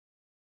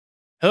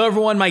Hello,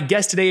 everyone. My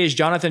guest today is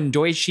Jonathan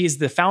Deutsch. He's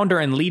the founder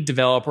and lead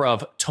developer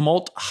of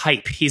Tumult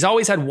Hype. He's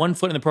always had one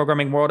foot in the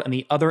programming world and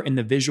the other in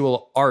the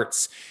visual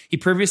arts. He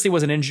previously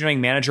was an engineering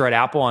manager at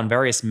Apple on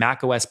various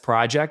macOS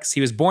projects.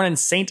 He was born in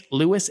St.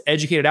 Louis,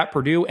 educated at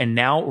Purdue, and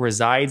now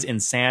resides in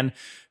San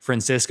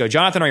Francisco.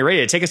 Jonathan, are you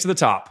ready to take us to the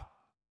top?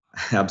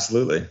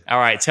 Absolutely. All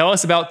right. Tell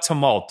us about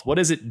Tumult. What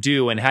does it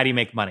do and how do you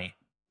make money?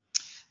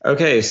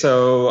 Okay,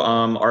 so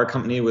our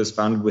company was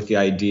founded with the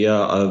idea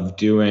of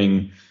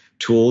doing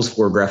tools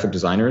for graphic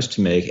designers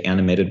to make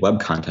animated web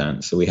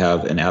content. So we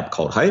have an app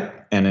called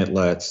Hype, and it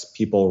lets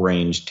people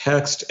range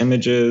text,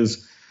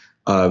 images,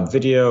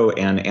 video,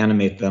 and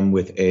animate them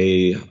with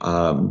a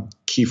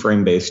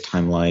keyframe-based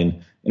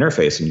timeline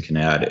interface. And you can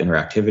add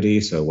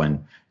interactivity. So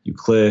when you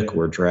click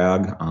or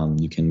drag,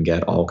 you can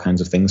get all kinds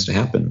of things to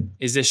happen.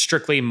 Is this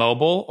strictly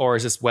mobile or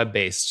is this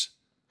web-based?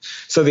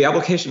 So the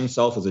application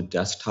itself is a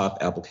desktop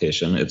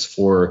application. It's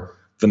for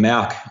the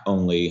Mac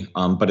only,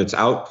 but its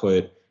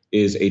output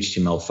is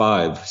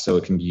HTML5. So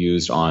it can be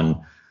used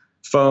on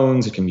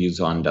phones. It can be used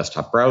on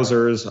desktop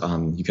browsers.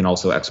 You can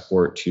also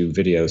export to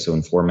video. So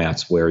in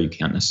formats where you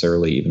can't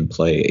necessarily even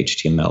play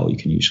HTML, you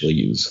can usually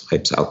use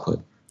Hype's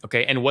output.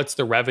 Okay. And what's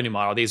the revenue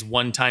model? Are these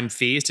one-time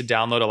fees to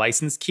download a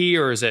license key,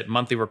 or is it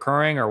monthly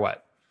recurring, or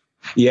what?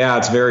 Yeah,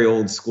 it's very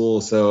old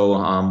school.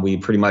 So we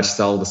pretty much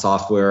sell the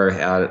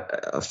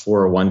software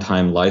for a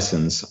one-time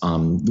license,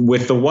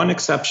 with the one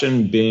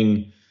exception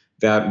being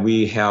that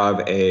we have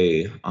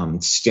a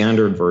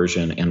standard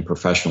version and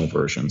professional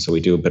version. So we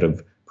do a bit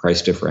of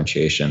price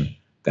differentiation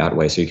that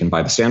way. So you can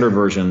buy the standard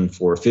version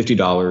for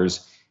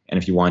 $50,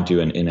 and if you want to do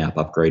an in-app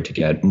upgrade to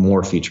get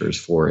more features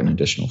for an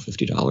additional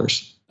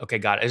 $50. Okay,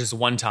 got it. It's just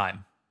one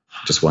time.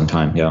 Just one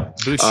time, yeah.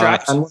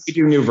 Bootstrapped? And when we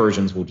do new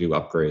versions, we'll do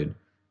upgrade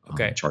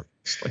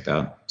charges like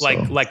that.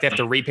 Like they have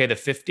to repay the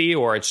 50,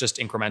 or it's just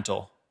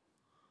incremental?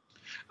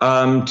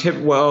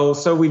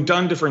 So we've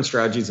done different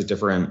strategies at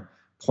different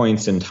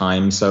points in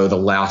time. So the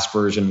last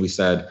version, we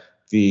said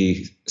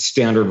the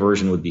standard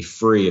version would be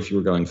free. If you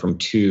were going from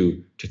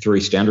 2 to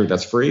 3 standard,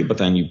 that's free, but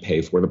then you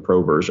pay for the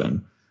pro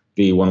version.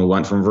 When we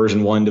went from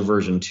version 1 to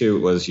version 2, it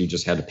was you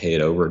just had to pay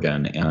it over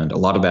again. And a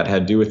lot of that had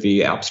to do with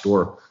the App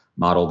Store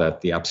model,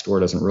 that the App Store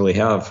doesn't really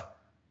have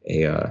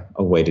a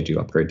way to do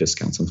upgrade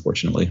discounts,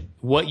 unfortunately.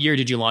 What year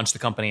did you launch the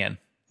company in?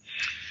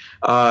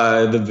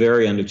 The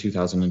very end of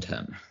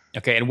 2010.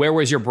 Okay, and where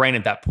was your brain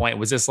at that point?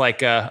 Was this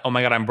like, oh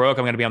my God, I'm broke,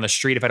 I'm going to be on the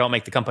street if I don't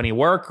make the company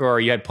work?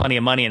 Or you had plenty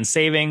of money in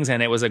savings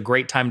and it was a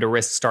great time to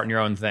risk starting your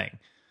own thing?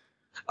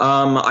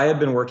 I had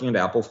been working at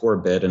Apple for a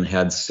bit and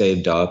had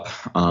saved up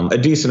a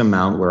decent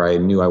amount where I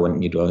knew I wouldn't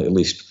need to at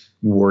least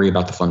worry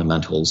about the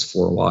fundamentals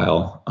for a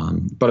while.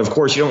 But of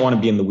course, you don't want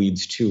to be in the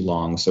weeds too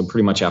long. So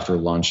pretty much after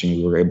launching,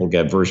 we were able to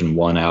get version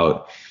 1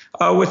 out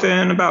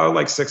within about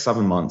like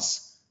 6-7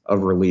 months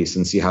of release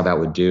and see how that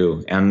would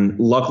do. And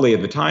luckily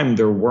at the time,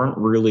 there weren't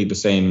really the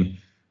same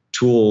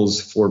tools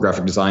for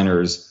graphic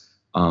designers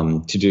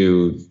to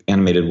do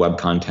animated web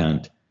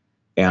content.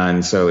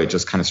 And so it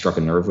just kind of struck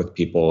a nerve with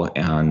people,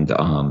 and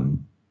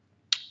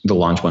the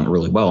launch went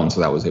really well. And so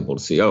that was able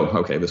to see, oh,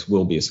 okay, this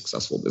will be a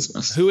successful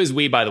business. Who is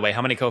we, by the way?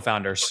 How many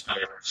co-founders?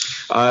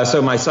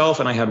 So myself,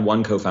 and I had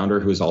one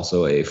co-founder who is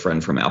also a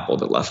friend from Apple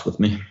that left with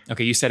me.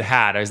 Okay, you said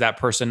had. Is that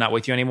person not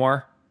with you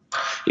anymore?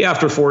 Yeah,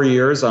 after 4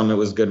 years, it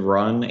was a good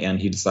run, and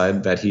he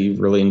decided that he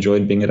really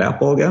enjoyed being at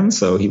Apple again,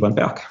 so he went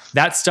back.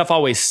 That stuff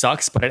always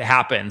sucks, but it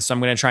happens. So I'm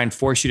going to try and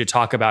force you to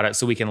talk about it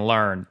so we can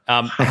learn.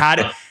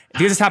 Because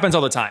this happens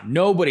all the time.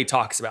 Nobody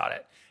talks about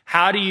it.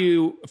 How do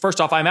you?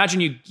 First off, I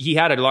imagine he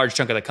had a large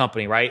chunk of the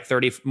company, right?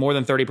 More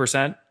than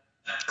 30%.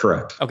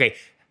 Correct. Okay.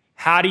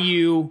 How do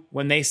you?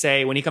 When he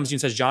comes to you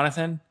and says,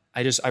 Jonathan,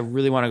 I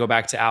really want to go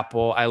back to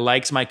Apple. I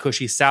liked my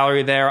cushy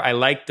salary there. I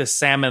liked the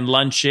salmon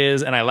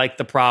lunches, and I liked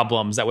the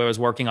problems that I was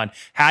working on.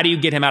 How do you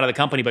get him out of the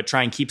company, but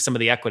try and keep some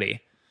of the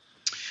equity?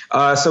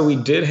 So we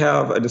did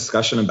have a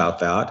discussion about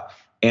that.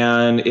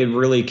 And it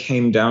really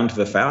came down to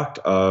the fact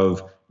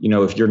of,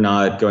 if you're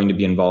not going to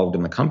be involved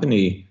in the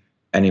company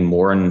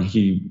anymore, and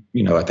he,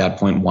 at that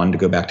point wanted to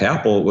go back to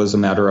Apple, it was a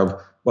matter of,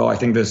 well, I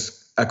think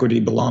this equity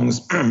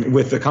belongs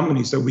with the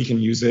company, so we can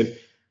use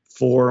it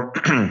for,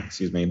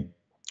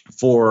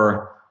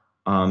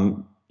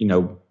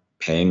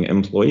 paying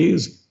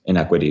employees in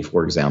equity,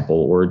 for example,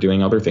 or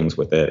doing other things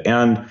with it.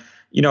 And,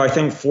 I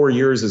think 4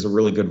 years is a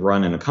really good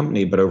run in a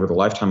company, but over the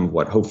lifetime of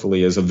what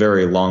hopefully is a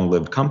very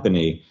long-lived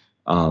company,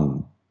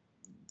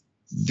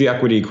 the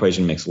equity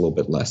equation makes a little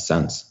bit less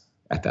sense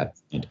at that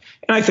point.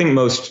 And I think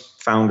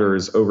most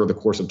founders over the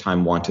course of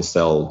time want to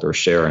sell their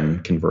share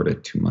and convert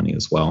it to money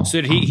as well.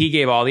 So he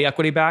gave all the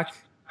equity back?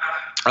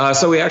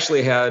 So we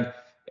actually had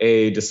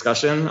a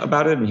discussion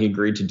about it, and he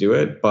agreed to do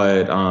it.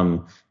 But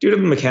due to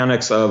the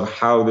mechanics of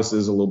how this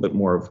is a little bit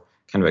more of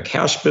kind of a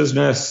cash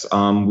business,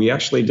 we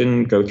actually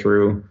didn't go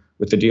through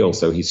with the deal.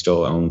 So he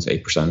still owns a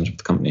percentage of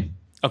the company.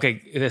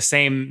 Okay. The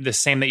same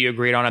that you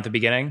agreed on at the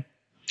beginning?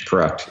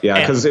 Correct. Yeah,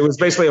 because it was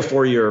basically a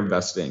 4-year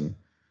vesting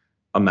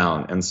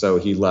amount. And so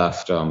he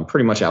left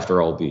pretty much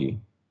after all the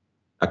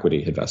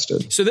equity had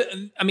vested. So,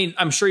 I mean,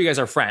 I'm sure you guys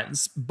are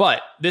friends,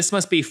 but this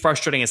must be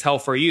frustrating as hell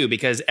for you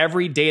because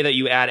every day that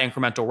you add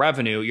incremental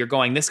revenue, you're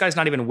going, this guy's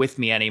not even with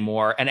me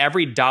anymore. And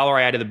every dollar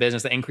I add to the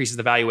business that increases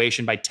the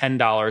valuation by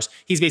 $10,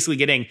 he's basically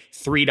getting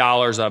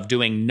 $3 of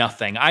doing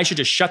nothing. I should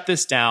just shut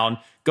this down,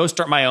 go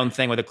start my own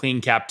thing with a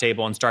clean cap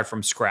table and start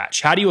from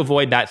scratch. How do you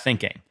avoid that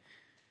thinking?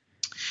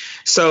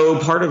 So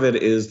part of it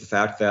is the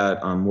fact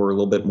that we're a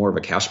little bit more of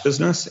a cash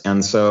business.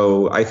 And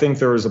so I think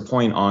there is a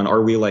point on,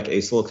 are we like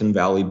a Silicon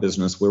Valley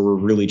business where we're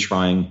really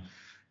trying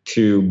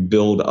to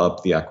build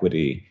up the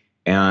equity?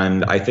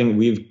 And I think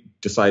we've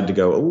decided to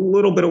go a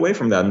little bit away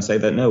from that and say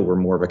that, no, we're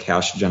more of a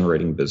cash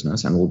generating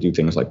business and we'll do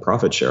things like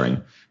profit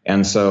sharing.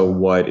 And so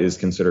what is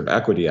considered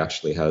equity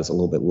actually has a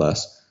little bit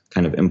less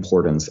kind of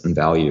importance and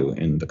value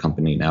in the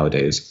company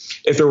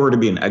nowadays. If there were to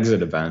be an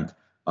exit event,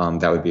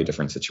 that would be a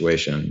different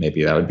situation.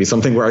 Maybe that would be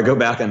something where I go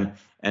back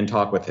and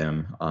talk with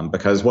him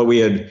because what we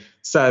had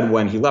said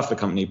when he left the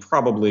company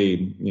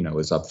probably,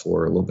 is up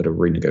for a little bit of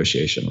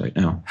renegotiation right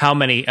now. How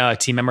many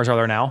team members are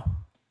there now?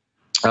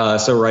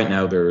 So right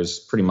now there's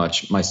pretty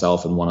much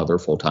myself and one other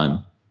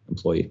full-time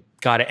employee.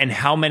 Got it. And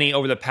how many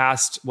over the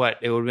past,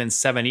 it would have been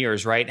 7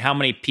 years, right? How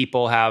many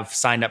people have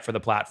signed up for the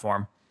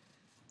platform?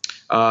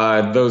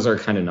 Those are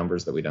kind of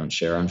numbers that we don't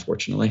share,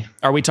 unfortunately.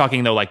 Are we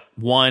talking though, like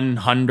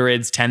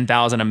hundreds,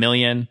 10,000, 1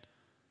 million?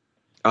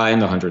 In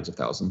the hundreds of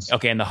thousands.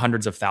 Okay, in the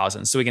hundreds of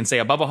thousands. So we can say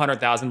above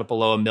 100,000, but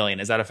below 1 million.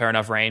 Is that a fair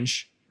enough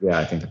range? Yeah,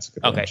 I think that's a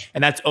good range. Okay,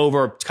 and that's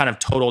over kind of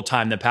total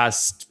time, the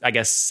past, I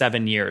guess,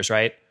 7 years,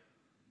 right?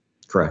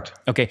 Correct.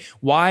 Okay,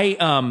 why?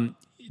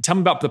 Tell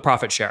me about the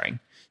profit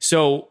sharing.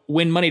 So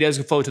when money does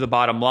flow to the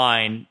bottom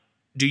line,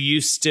 do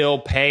you still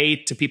pay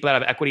to people that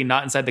have equity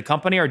not inside the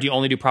company, or do you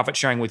only do profit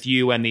sharing with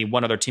you and the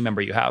one other team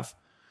member you have?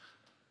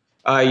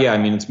 Yeah, I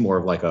mean, it's more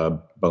of like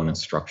a bonus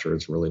structure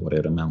is really what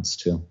it amounts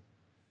to.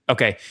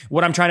 Okay.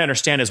 What I'm trying to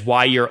understand is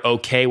why you're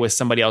okay with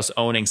somebody else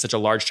owning such a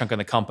large chunk of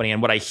the company. And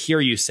what I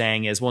hear you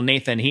saying is, well,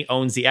 Nathan, he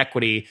owns the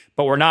equity,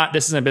 but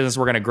this isn't a business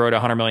we're going to grow to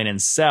 100 million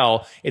and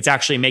sell. It's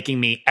actually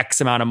making me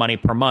X amount of money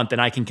per month, and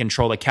I can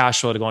control the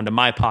cash flow to go into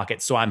my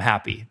pocket. So I'm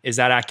happy. Is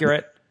that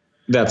accurate?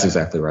 That's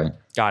exactly right.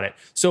 Got it.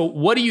 So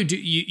what do you do?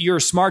 You're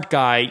a smart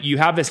guy. You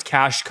have this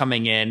cash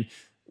coming in.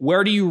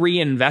 Where do you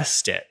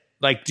reinvest it?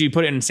 Like, do you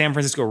put it in San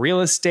Francisco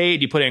real estate?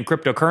 Do you put it in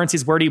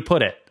cryptocurrencies? Where do you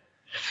put it?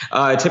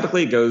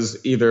 Typically it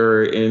goes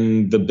either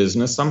in the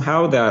business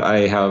somehow that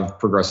I have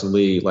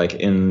progressively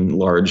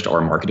enlarged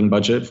our marketing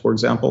budget, for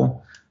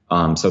example.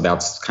 So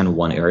that's kind of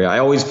one area. I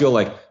always feel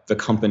like the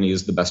company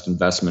is the best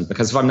investment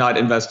because if I'm not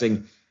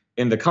investing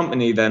in the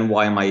company, then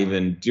why am I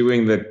even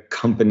doing the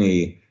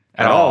company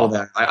at all?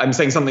 I'm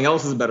saying something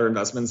else is a better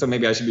investment, so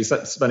maybe I should be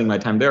spending my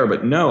time there.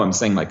 But no, I'm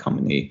saying my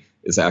company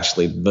is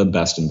actually the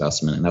best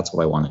investment, and that's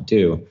what I want to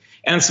do.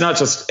 And it's not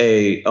just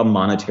a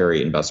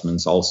monetary investment.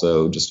 It's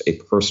also just a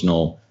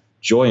personal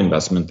joy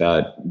investment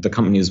that the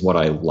company is what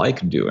I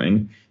like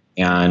doing.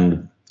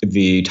 And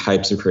the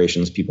types of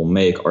creations people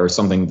make are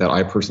something that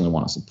I personally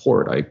want to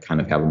support. I kind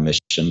of have a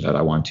mission that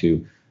I want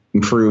to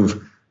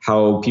improve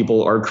how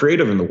people are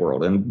creative in the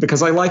world. And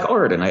because I like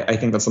art, and I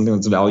think that's something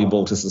that's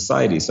valuable to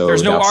society. So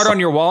there's no art on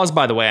your walls,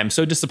 by the way. I'm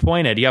so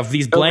disappointed. You have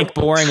these blank,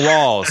 boring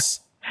walls.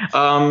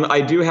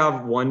 I do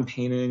have one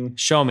painting.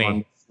 Show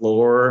me.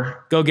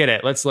 Floor. Go get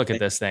it. Let's look at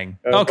this thing.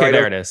 Okay,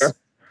 there it is.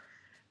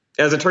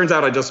 As it turns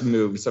out, I just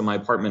moved, so my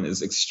apartment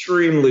is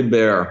extremely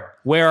bare.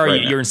 Where are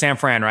you? You're in San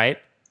Fran, right?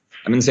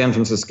 I'm in San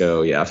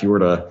Francisco. Yeah, if you were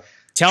to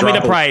tell me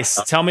the price.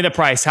 Tell me the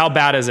price. How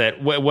bad is it?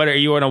 What are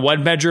you in a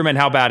one bedroom, and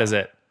how bad is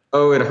it?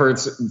 Oh, it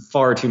hurts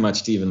far too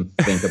much to even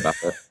think about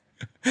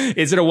it.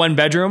 Is it a one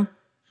bedroom?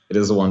 It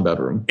is a one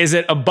bedroom. Is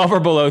it above or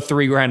below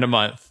 $3,000 a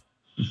month?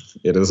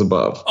 It is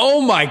above.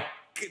 Oh my.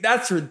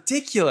 That's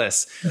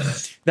ridiculous.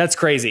 That's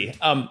crazy.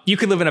 You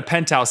could live in a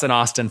penthouse in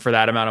Austin for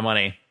that amount of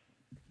money.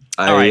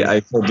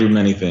 I could do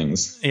many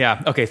things.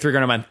 Yeah. Okay.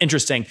 $3,000 a month.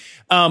 Interesting.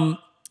 Some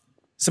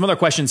other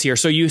questions here.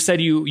 So you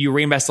said you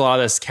reinvest a lot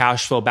of this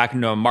cash flow back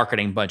into a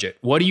marketing budget.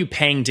 What are you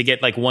paying to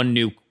get one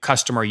new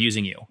customer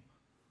using you?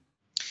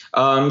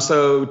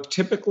 So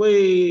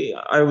typically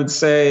I would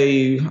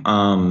say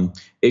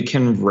it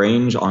can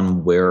range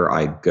on where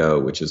I go,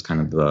 which is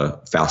kind of the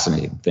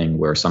fascinating thing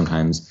where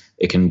sometimes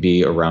it can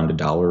be around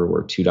 $1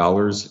 or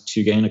 $2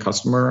 to gain a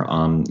customer.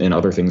 And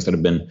other things that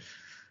have been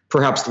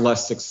perhaps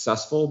less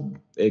successful,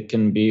 it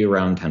can be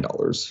around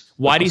 $10.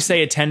 Why do you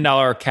say a $10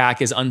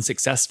 CAC is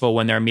unsuccessful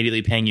when they're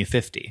immediately paying you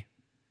 $50?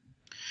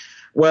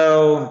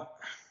 Well,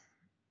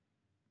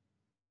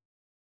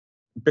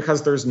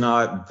 because there's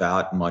not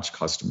that much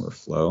customer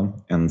flow.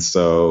 And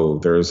so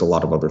there's a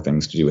lot of other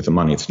things to do with the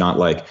money. It's not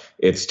like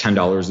it's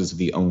 $10 is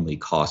the only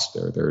cost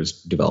there.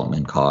 There's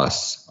development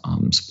costs,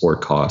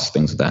 support costs,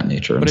 things of that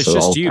nature. But it's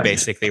just you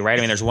basically, right?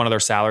 I mean, there's one other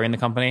salary in the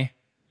company.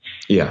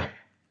 Yeah.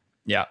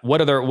 Yeah.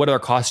 What other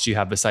costs do you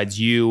have besides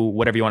you,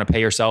 whatever you want to pay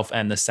yourself,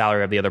 and the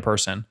salary of the other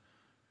person?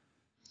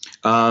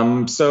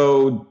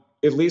 So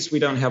at least we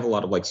don't have a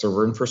lot of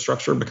server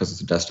infrastructure because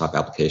it's a desktop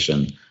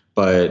application.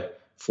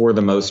 But for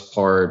the most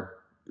part,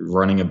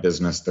 running a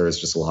business, there's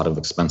just a lot of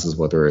expenses,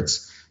 whether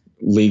it's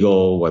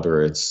legal,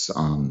 whether it's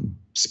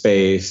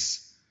space.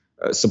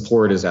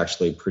 Support is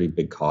actually a pretty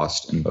big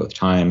cost in both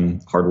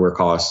time, hardware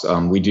costs.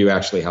 We do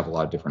actually have a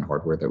lot of different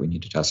hardware that we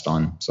need to test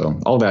on. So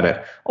all that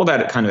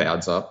it kind of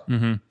adds up.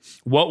 Mm-hmm.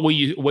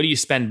 What do you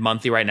spend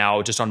monthly right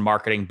now just on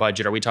marketing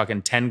budget? Are we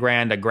talking 10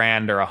 grand, a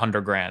grand, or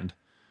 100 grand?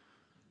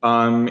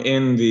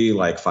 In the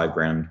like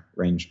 $5,000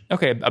 range.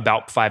 Okay.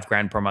 About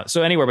 $5,000 per month.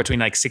 So anywhere between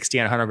like 60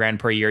 and 100 grand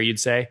per year, you'd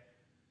say?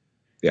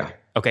 Yeah.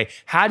 Okay.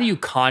 How do you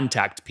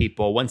contact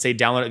people once they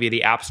download it via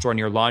the App Store and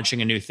you're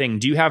launching a new thing?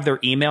 Do you have their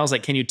emails?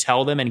 Like, can you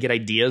tell them and get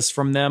ideas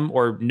from them,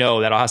 or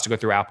no, that all has to go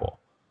through Apple?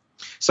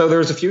 So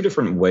there's a few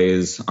different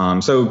ways.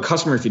 So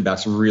customer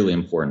feedback's really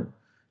important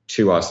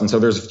to us. And so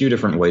there's a few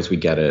different ways we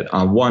get it.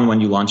 One,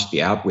 when you launch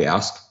the app, we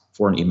ask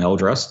for an email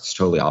address. It's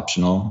totally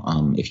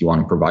optional if you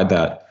want to provide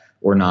that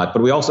or not.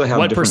 But we also have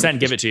what percent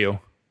give it to you?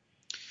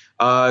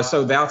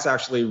 So that's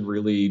actually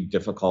really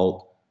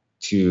difficult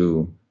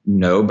to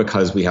know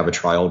because we have a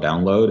trial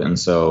download. And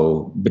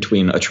so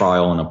between a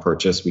trial and a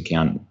purchase, we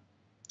can't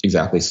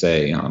exactly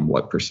say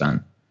what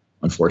percent,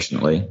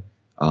 unfortunately.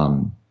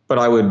 But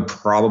I would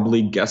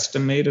probably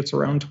guesstimate it's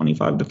around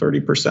 25 to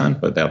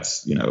 30%, but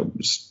that's,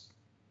 just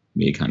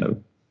me kind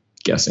of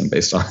guessing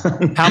based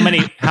on how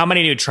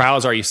many new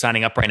trials are you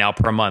signing up right now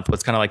per month?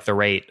 What's kind of like the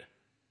rate?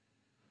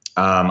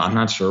 I'm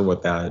not sure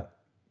what that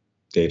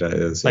data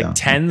is. Like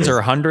tens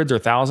or hundreds or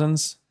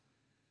thousands?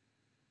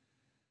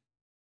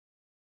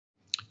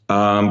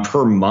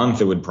 Per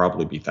month, it would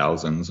probably be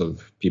thousands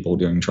of people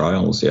doing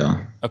trials.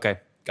 Yeah. Okay.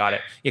 Got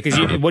it. Yeah.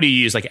 Because what do you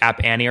use? Like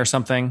App Annie or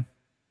something?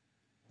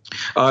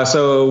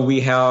 So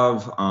we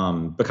have,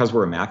 because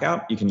we're a Mac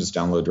app, you can just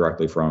download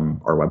directly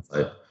from our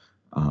website.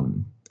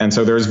 And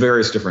so there's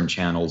various different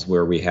channels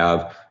where we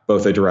have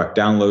both a direct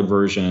download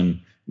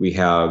version. We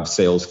have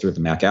sales through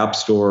the Mac App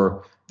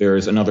Store.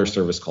 There's another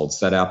service called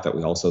SetApp that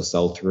we also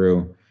sell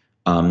through.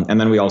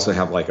 And then we also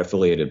have like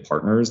affiliated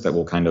partners that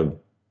will kind of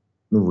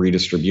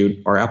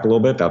redistribute our app a little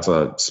bit. That's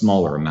a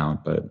smaller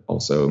amount, but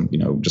also,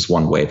 just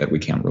one way that we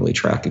can't really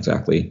track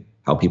exactly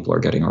how people are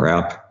getting our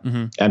app.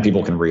 Mm-hmm. And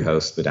people can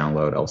rehost the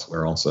download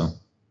elsewhere also.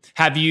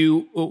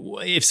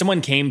 If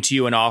someone came to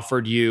you and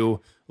offered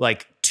you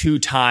like 2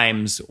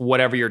 times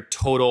whatever your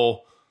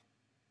total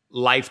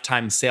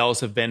lifetime sales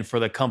have been for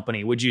the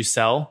company, would you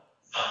sell?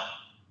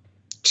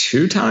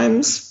 2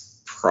 times?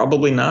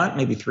 Probably not.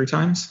 Maybe 3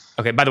 times.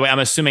 Okay. By the way, I'm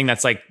assuming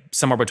that's like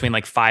somewhere between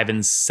like 5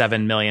 and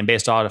 7 million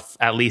based off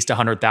at least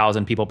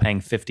 100,000 people paying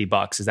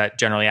 $50. Is that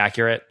generally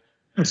accurate?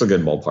 It's a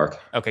good ballpark.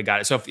 Okay,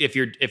 got it. So if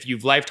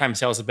you've lifetime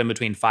sales have been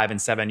between 5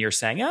 and 7, you're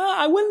saying,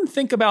 I wouldn't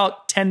think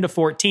about 10 to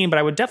 14, but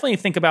I would definitely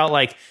think about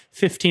like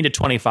 15 to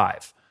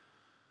 25.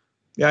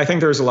 Yeah, I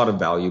think there's a lot of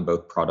value,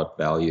 both product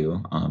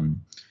value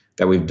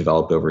that we've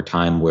developed over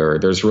time, where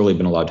there's really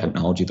been a lot of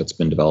technology that's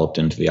been developed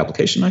into the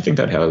application. I think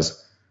that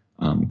has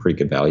pretty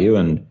good value.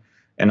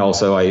 And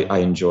also I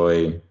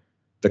enjoy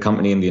the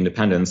company and the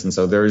independence. And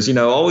so there's,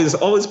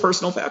 always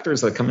personal factors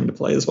that come into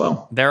play as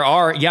well. There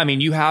are. Yeah. I mean,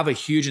 you have a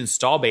huge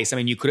install base. I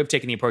mean, you could have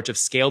taken the approach of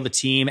scale the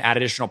team, add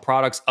additional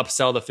products,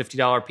 upsell the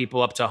 $50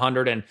 people up to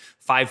 100 and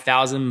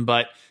 5,000,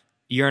 but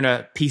you're in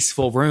a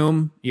peaceful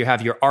room. You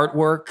have your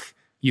artwork.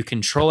 You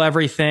control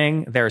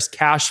everything. There's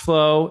cash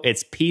flow.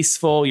 It's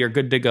peaceful. You're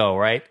good to go,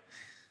 right?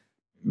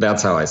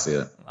 That's how I see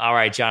it. All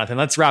right, Jonathan,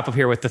 let's wrap up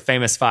here with the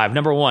famous 5.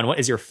 Number 1, what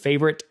is your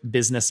favorite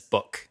business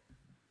book?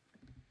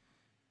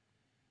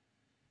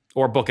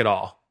 Or book at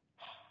all?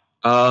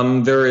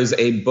 There is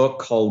a book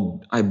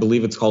called, I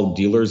believe it's called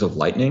Dealers of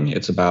Lightning.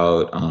 It's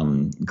about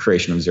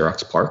creation of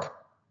Xerox PARC,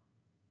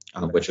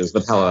 which is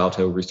the Palo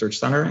Alto Research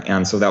Center.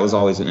 And so that was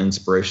always an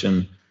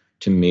inspiration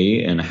to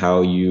me in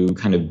how you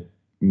kind of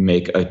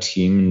make a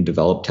team and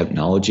develop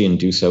technology and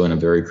do so in a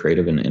very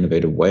creative and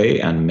innovative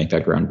way and make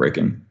that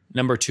groundbreaking.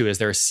 Number 2, is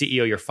there a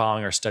CEO you're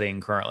following or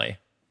studying currently?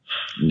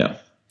 No.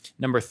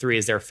 Number 3,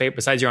 is there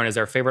besides your own, is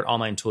there a favorite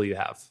online tool you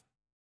have?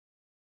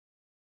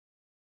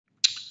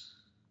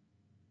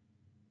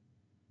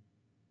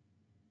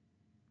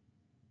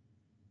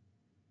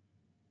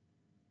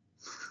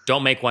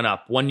 Don't make one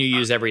up. One you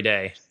use every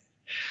day.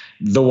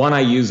 The one I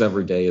use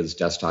every day is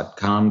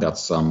desk.com.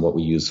 That's what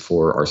we use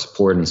for our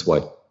support, and it's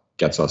what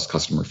gets us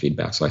customer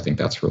feedback. So I think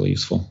that's really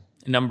useful.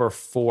 Number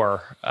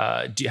 4,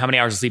 how many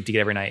hours of sleep do you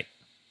get every night?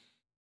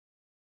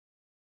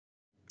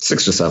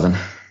 6 to 7.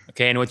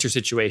 Okay, and what's your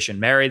situation?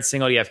 Married,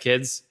 single? Do you have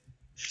kids?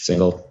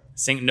 Single.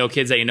 No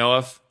kids that you know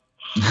of?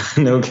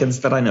 No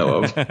kids that I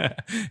know of.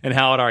 And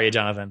how old are you,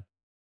 Jonathan?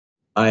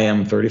 I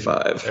am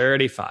 35.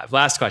 35.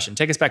 Last question.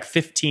 Take us back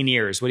 15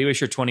 years. What do you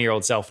wish your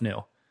 20-year-old self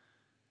knew?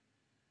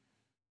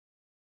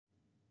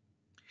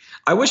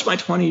 I wish my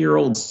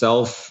 20-year-old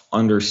self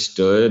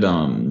understood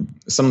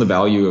some of the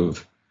value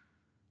of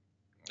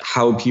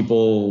how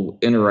people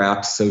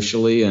interact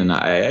socially. And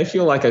I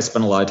feel like I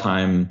spent a lot of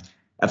time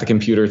at the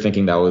computer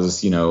thinking that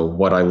was,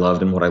 what I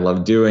loved and what I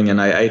loved doing.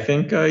 And I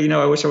think,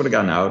 I wish I would have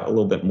gotten out a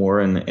little bit more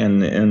and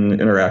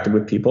interacted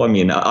with people. I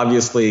mean,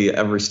 obviously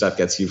every step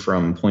gets you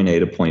from point A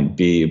to point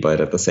B, but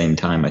at the same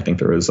time, I think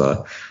there was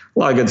a a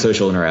lot of good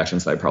social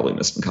interactions that I probably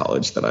missed in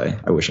college that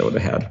I wish I would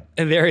have had.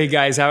 And there you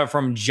guys have it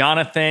from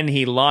Jonathan.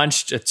 He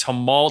launched a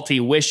Tumult.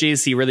 He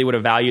wishes he really would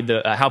have valued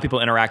the how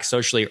people interact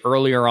socially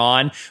earlier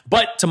on.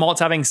 But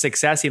Tumult's having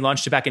success. He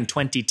launched it back in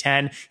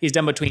 2010. He's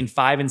done between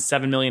 $5 and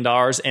 $7 million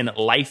in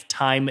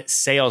lifetime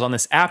sales on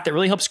this app that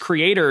really helps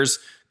creators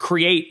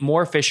create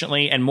more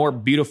efficiently and more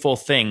beautiful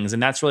things.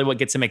 And that's really what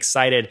gets him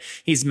excited.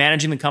 He's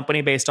managing the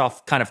company based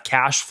off kind of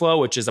cash flow,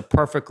 which is a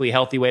perfectly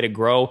healthy way to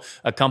grow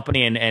a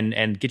company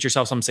and get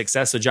yourself some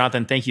success. So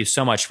Jonathan, thank you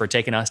so much for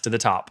taking us to the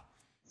top.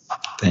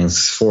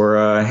 Thanks for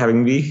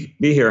having me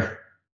be here.